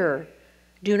fear.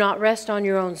 Do not rest on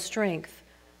your own strength,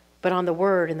 but on the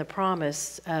word and the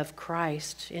promise of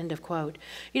Christ." End of quote.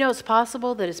 You know, it's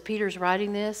possible that as Peter's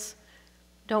writing this,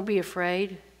 don't be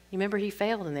afraid. You remember he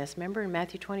failed in this. Remember in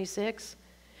Matthew 26?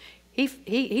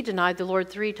 He denied the Lord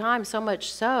 3 times, so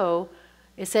much so,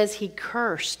 it says he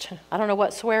cursed. I don't know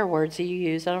what swear words he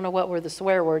used. I don't know what were the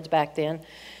swear words back then.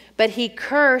 But he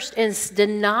cursed and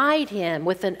denied him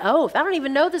with an oath. I don't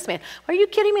even know this man. Are you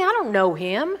kidding me? I don't know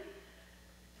him.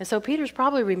 And so Peter's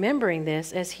probably remembering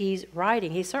this as he's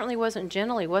writing. He certainly wasn't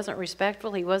gentle. He wasn't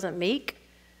respectful. He wasn't meek.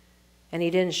 And he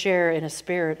didn't share in a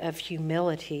spirit of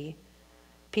humility.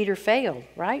 Peter failed,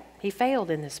 right? He failed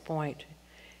in this point.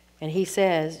 And he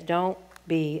says, don't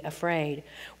be afraid.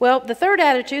 Well, the third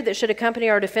attitude that should accompany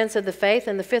our defense of the faith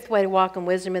and the fifth way to walk in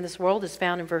wisdom in this world is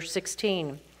found in verse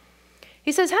 16.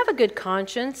 He says, have a good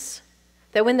conscience,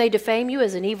 that when they defame you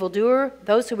as an evildoer,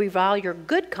 those who revile your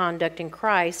good conduct in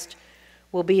Christ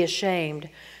will be ashamed.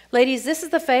 Ladies, this is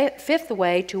the fifth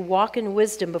way to walk in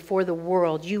wisdom before the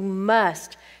world. You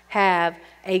must have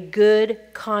a good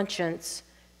conscience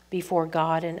before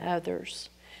God and others.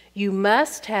 You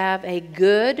must have a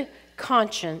good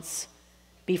conscience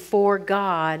before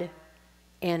God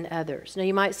and others. Now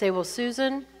you might say, well,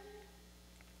 Susan,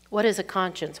 what is a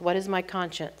conscience? What is my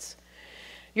conscience?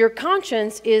 Your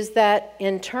conscience is that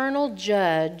internal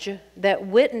judge that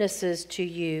witnesses to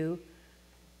you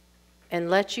and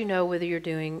lets you know whether you're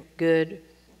doing good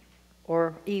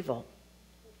or evil.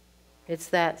 It's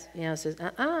that, it says,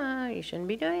 you shouldn't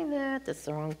be doing that. That's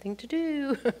the wrong thing to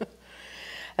do.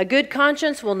 A good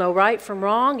conscience will know right from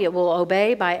wrong. It will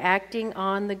obey by acting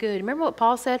on the good. Remember what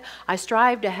Paul said? I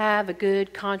strive to have a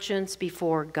good conscience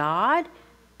before God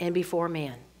and before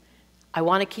men. I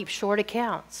want to keep short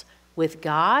accounts with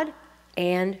God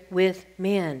and with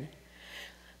men.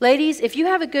 Ladies, if you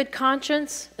have a good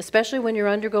conscience, especially when you're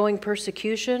undergoing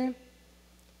persecution,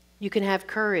 you can have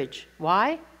courage.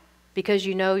 Why? Because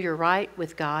you know you're right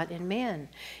with God and men.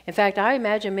 In fact, I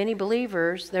imagine many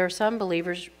believers, there are some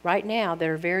believers right now that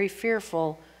are very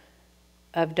fearful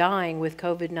of dying with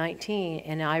COVID-19,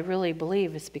 and I really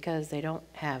believe it's because they don't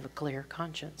have a clear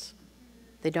conscience.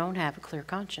 They don't have a clear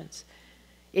conscience.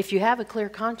 If you have a clear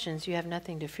conscience, you have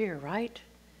nothing to fear, right?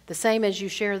 The same as you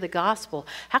share the gospel.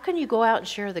 How can you go out and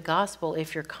share the gospel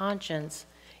if your conscience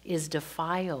is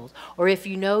defiled? Or if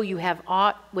you know you have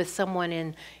aught with someone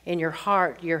in your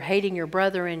heart, you're hating your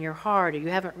brother in your heart, or you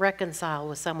haven't reconciled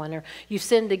with someone, or you've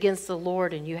sinned against the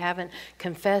Lord and you haven't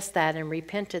confessed that and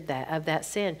repented of that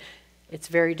sin. It's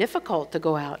very difficult to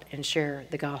go out and share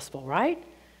the gospel, right?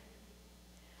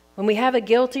 When we have a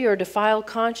guilty or defiled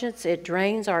conscience, it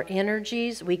drains our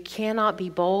energies. We cannot be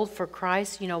bold for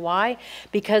Christ. You know why?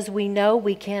 Because we know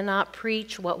we cannot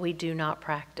preach what we do not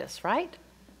practice, right?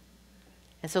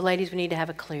 And so, ladies, we need to have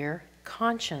a clear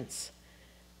conscience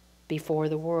before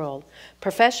the world.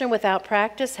 Profession without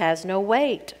practice has no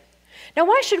weight. Now,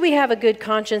 why should we have a good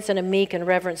conscience and a meek and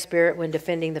reverent spirit when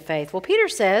defending the faith? Well, Peter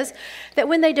says that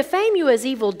when they defame you as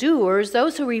evildoers,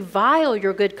 those who revile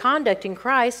your good conduct in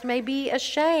Christ may be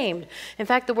ashamed. In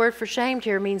fact, the word for shamed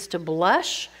here means to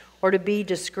blush or to be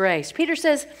disgraced. Peter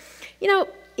says, you know,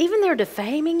 even they're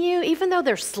defaming you, even though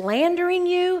they're slandering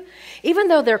you, even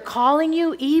though they're calling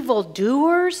you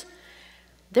evildoers,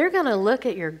 they're going to look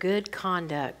at your good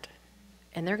conduct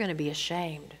and they're going to be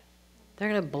ashamed. They're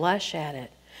going to blush at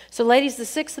it. So, ladies, the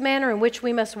sixth manner in which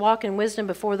we must walk in wisdom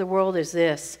before the world is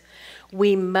this.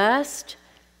 We must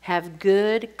have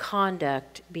good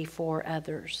conduct before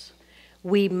others.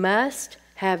 We must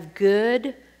have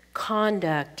good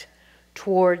conduct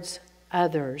towards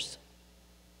others.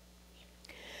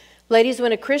 Ladies,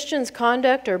 when a Christian's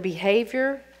conduct or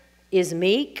behavior is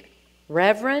meek,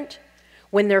 reverent,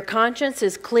 when their conscience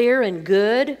is clear and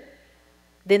good,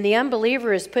 then the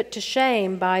unbeliever is put to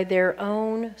shame by their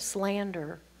own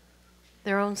slander.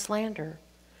 Their own slander.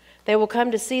 They will come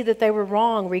to see that they were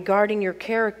wrong regarding your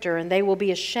character, and they will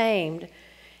be ashamed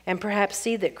and perhaps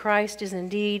see that Christ is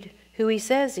indeed who he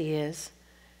says he is,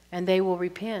 and they will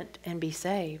repent and be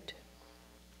saved.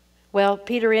 Well,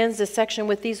 Peter ends this section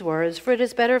with these words, "For it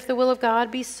is better if the will of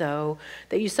God be so,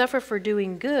 that you suffer for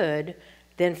doing good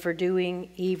than for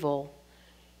doing evil."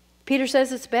 Peter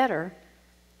says it's better.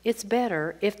 It's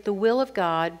better if the will of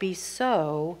God be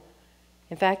so.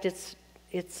 In fact,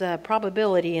 it's a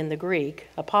probability in the Greek,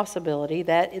 a possibility,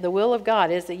 that the will of God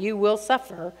is that you will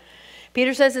suffer.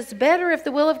 Peter says it's better if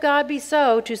the will of God be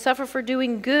so to suffer for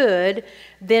doing good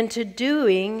than to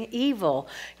doing evil.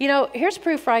 You know, here's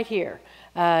proof right here.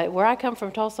 Where I come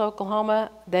from, Tulsa,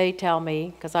 Oklahoma, they tell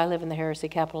me, because I live in the heresy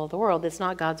capital of the world, it's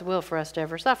not God's will for us to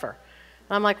ever suffer.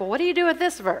 And I'm like, well, what do you do with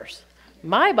this verse?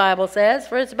 My Bible says,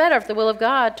 for it's better if the will of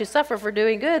God to suffer for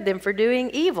doing good than for doing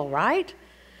evil, right?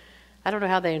 I don't know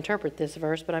how they interpret this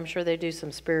verse, but I'm sure they do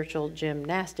some spiritual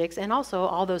gymnastics. And also,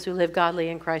 all those who live godly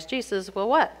in Christ Jesus will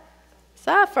what?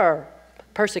 Suffer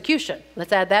persecution.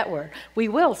 Let's add that word. We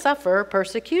will suffer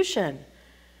persecution.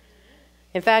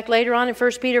 In fact, later on in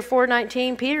 1 Peter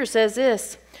 4:19, Peter says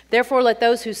this, "Therefore let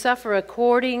those who suffer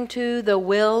according to the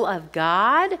will of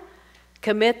God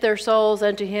commit their souls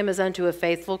unto him as unto a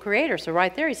faithful creator." So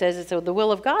right there he says it's the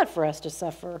will of God for us to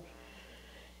suffer.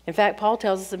 In fact, Paul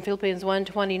tells us in Philippians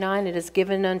 1:29, "It is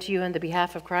given unto you in the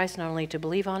behalf of Christ not only to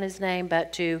believe on his name,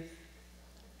 but to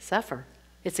suffer."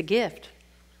 It's a gift.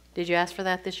 Did you ask for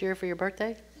that this year for your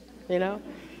birthday? You know,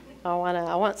 I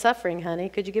want suffering, honey.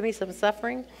 Could you give me some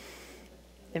suffering?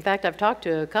 In fact, I've talked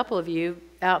to a couple of you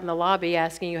out in the lobby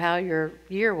asking you how your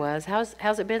year was.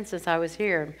 How's it been since I was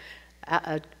here?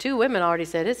 2 women already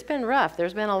said, it's been rough.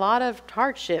 There's been a lot of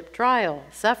hardship, trial,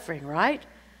 suffering, right?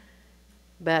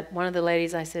 But one of the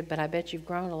ladies, I said, but I bet you've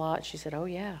grown a lot. She said, oh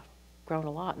yeah, grown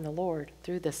a lot in the Lord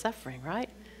through the suffering, right?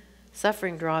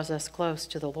 Suffering draws us close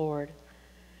to the Lord.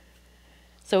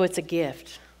 So it's a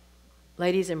gift.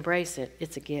 Ladies, embrace it.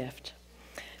 It's a gift.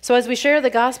 So as we share the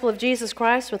gospel of Jesus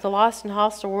Christ with the lost and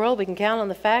hostile world, we can count on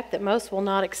the fact that most will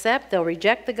not accept. They'll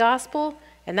reject the gospel,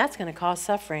 and that's going to cause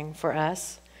suffering for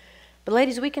us. But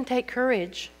ladies, we can take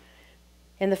courage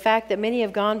in the fact that many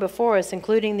have gone before us,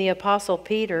 including the Apostle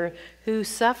Peter, who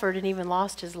suffered and even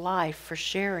lost his life for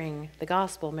sharing the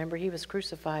gospel. Remember, he was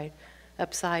crucified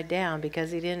upside down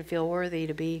because he didn't feel worthy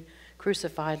to be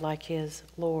crucified like his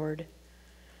Lord.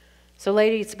 So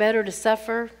ladies, it's better to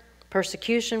suffer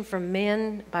persecution from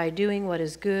men by doing what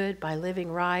is good, by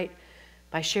living right,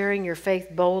 by sharing your faith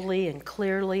boldly and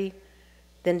clearly,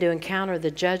 than to encounter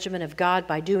the judgment of God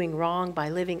by doing wrong, by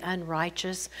living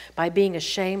unrighteous, by being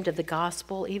ashamed of the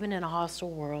gospel, even in a hostile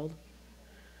world.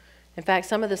 In fact,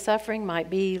 some of the suffering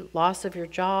might be loss of your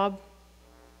job,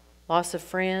 loss of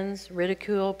friends,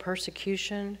 ridicule,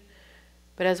 persecution.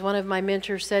 But as one of my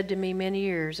mentors said to me many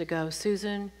years ago,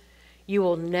 Susan, you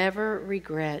will never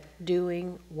regret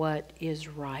doing what is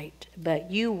right,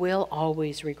 but you will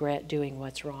always regret doing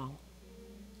what's wrong.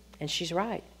 And she's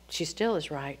right. She still is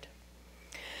right.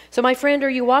 So my friend, are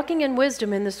you walking in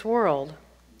wisdom in this world?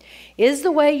 Is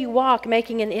the way you walk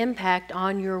making an impact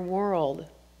on your world?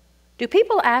 Do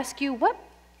people ask you, what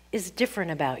is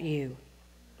different about you?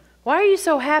 Why are you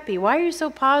so happy? Why are you so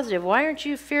positive? Why aren't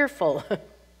you fearful?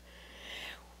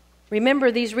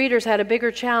 Remember, these readers had a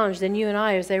bigger challenge than you and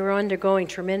I as they were undergoing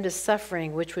tremendous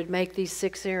suffering, which would make these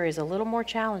 6 areas a little more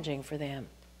challenging for them.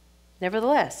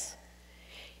 Nevertheless,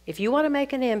 if you want to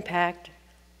make an impact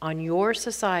on your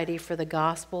society for the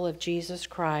gospel of Jesus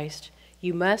Christ,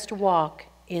 you must walk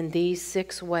in these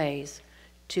 6 ways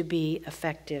to be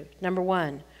effective. Number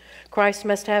 1, Christ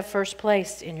must have first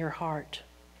place in your heart.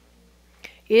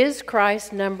 Is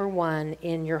Christ number 1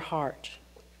 in your heart?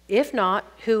 If not,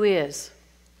 who is?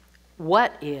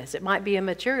 What is? It might be a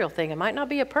material thing. It might not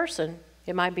be a person.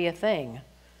 It might be a thing.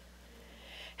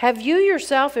 Have you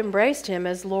yourself embraced him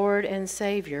as Lord and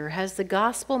Savior? Has the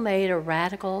gospel made a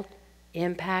radical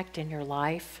impact in your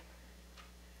life?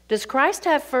 Does Christ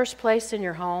have first place in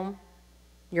your home,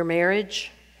 your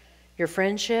marriage, your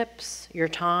friendships, your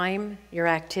time, your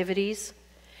activities?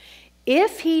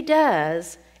 If he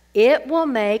does, it will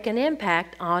make an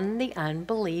impact on the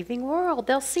unbelieving world.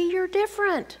 They'll see you're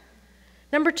different.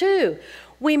 Number 2,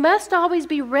 we must always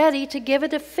be ready to give a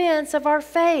defense of our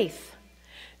faith.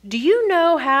 Do you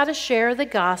know how to share the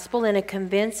gospel in a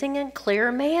convincing and clear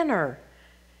manner?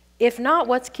 If not,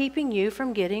 what's keeping you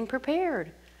from getting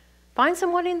prepared? Find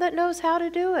someone that knows how to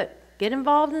do it. Get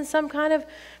involved in some kind of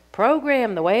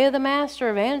program, The Way of the Master,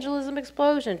 Evangelism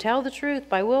Explosion, Tell the Truth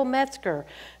by Will Metzger.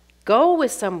 Go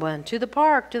with someone to the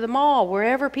park, to the mall,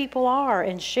 wherever people are,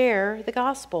 and share the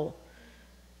gospel.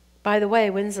 By the way,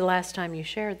 when's the last time you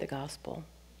shared the gospel?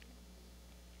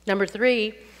 Number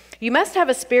 3, you must have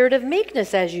a spirit of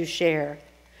meekness as you share.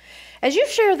 As you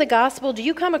share the gospel, do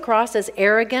you come across as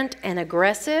arrogant and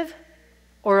aggressive,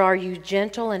 or are you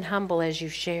gentle and humble as you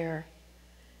share?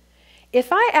 If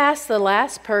I asked the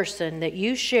last person that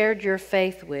you shared your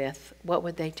faith with, what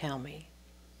would they tell me?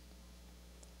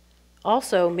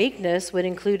 Also, meekness would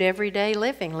include everyday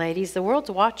living, ladies. The world's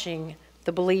watching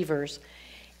the believers,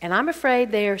 and I'm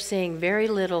afraid they are seeing very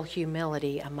little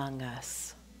humility among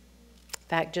us. In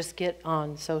fact, just get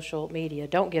on social media.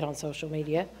 Don't get on social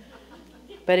media.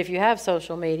 But if you have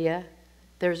social media,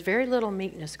 there's very little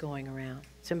meekness going around.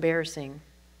 It's embarrassing.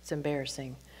 It's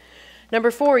embarrassing. Number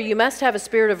 4, you must have a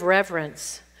spirit of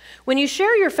reverence. When you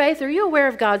share your faith, are you aware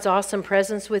of God's awesome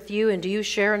presence with you? And do you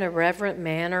share in a reverent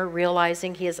manner,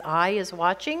 realizing his eye is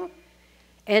watching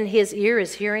and his ear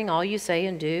is hearing all you say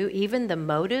and do, even the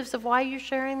motives of why you're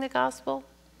sharing the gospel?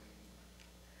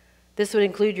 This would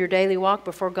include your daily walk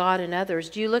before God and others.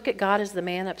 Do you look at God as the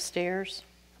man upstairs?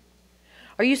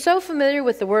 Are you so familiar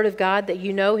with the Word of God that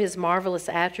you know his marvelous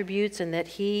attributes and that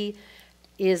he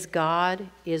is God,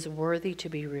 is worthy to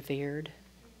be revered?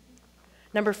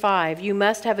 Number 5, you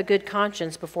must have a good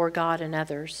conscience before God and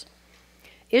others.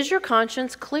 Is your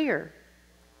conscience clear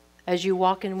as you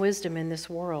walk in wisdom in this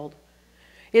world?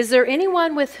 Is there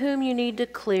anyone with whom you need to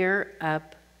clear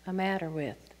up a matter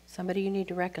with? Somebody you need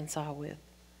to reconcile with?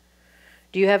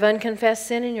 Do you have unconfessed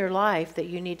sin in your life that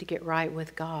you need to get right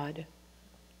with God?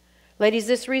 Ladies,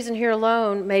 this reason here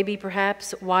alone may be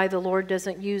perhaps why the Lord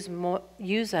doesn't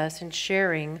use us in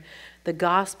sharing the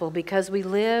gospel, because we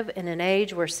live in an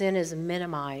age where sin is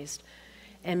minimized.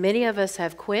 And many of us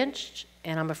have quenched,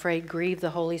 and I'm afraid grieved the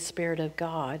Holy Spirit of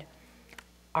God.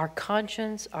 Our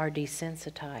conscience are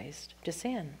desensitized to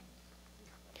sin.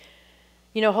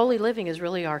 You know, holy living is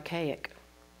really archaic.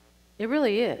 It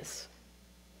really is.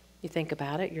 You think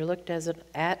about it, you're looked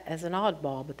at as an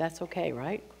oddball, but that's okay,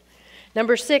 right?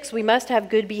 Number 6, we must have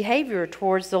good behavior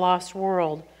towards the lost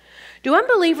world. Do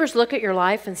unbelievers look at your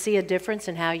life and see a difference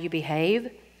in how you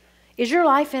behave? Is your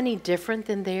life any different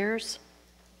than theirs?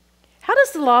 How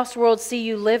does the lost world see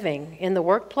you living? In the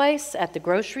workplace, at the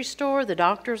grocery store, the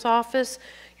doctor's office,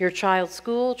 your child's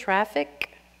school, traffic?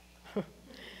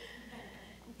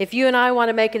 If you and I want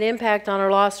to make an impact on our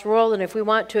lost world, and if we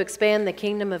want to expand the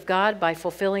kingdom of God by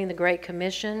fulfilling the Great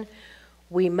Commission,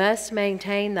 we must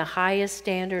maintain the highest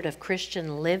standard of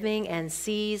Christian living and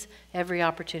seize every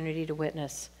opportunity to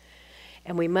witness.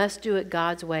 And we must do it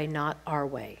God's way, not our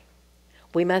way.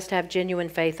 We must have genuine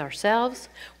faith ourselves.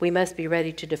 We must be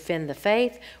ready to defend the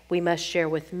faith. We must share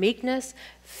with meekness,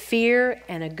 fear,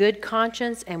 and a good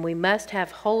conscience. And we must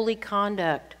have holy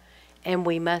conduct. And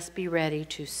we must be ready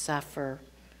to suffer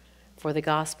for the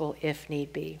gospel if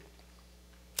need be.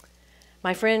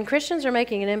 My friend, Christians are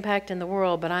making an impact in the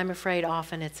world, but I'm afraid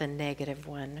often it's a negative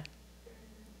one.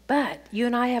 But you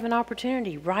and I have an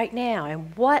opportunity right now,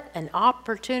 and what an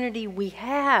opportunity we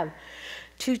have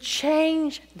to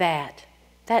change that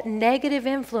negative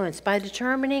influence by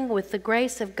determining with the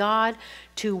grace of God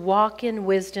to walk in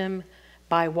wisdom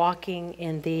by walking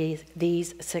in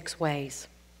these 6 ways.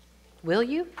 Will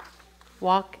you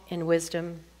walk in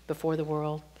wisdom before the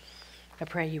world? I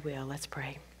pray you will. Let's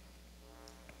pray.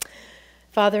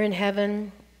 Father in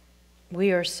heaven,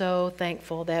 we are so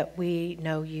thankful that we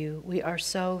know you. We are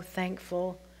so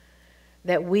thankful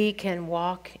that we can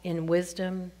walk in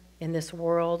wisdom in this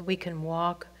world. We can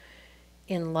walk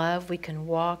in love. We can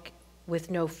walk with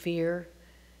no fear.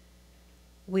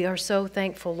 We are so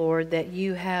thankful, Lord, that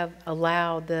you have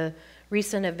allowed the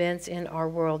recent events in our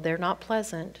world. They're not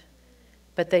pleasant,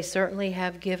 but they certainly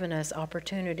have given us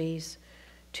opportunities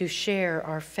to share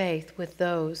our faith with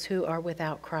those who are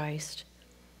without Christ.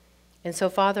 And so,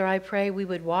 Father, I pray we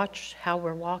would watch how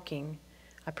we're walking.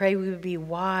 I pray we would be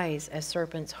wise as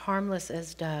serpents, harmless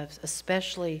as doves,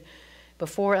 especially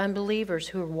before unbelievers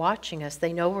who are watching us.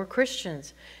 They know we're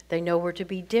Christians. They know we're to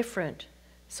be different.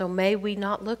 So may we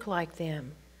not look like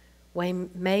them.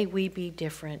 May we be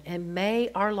different. And may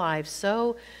our lives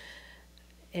so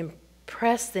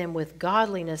impress them with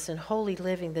godliness and holy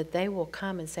living that they will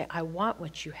come and say, I want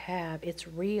what you have. It's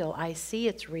real. I see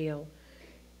it's real.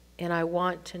 And I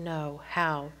want to know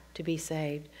how to be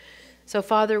saved. So,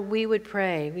 Father, we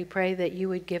pray that you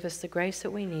would give us the grace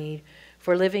that we need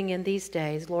for living in these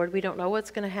days. Lord, we don't know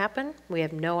what's going to happen. We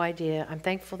have no idea. I'm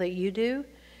thankful that you do.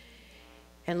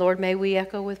 And Lord, may we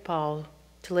echo with Paul,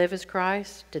 to live as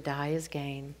Christ, to die as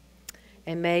gain.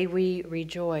 And may we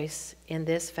rejoice in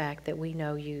this fact that we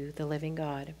know you, the living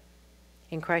God.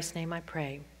 In Christ's name I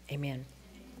pray. Amen.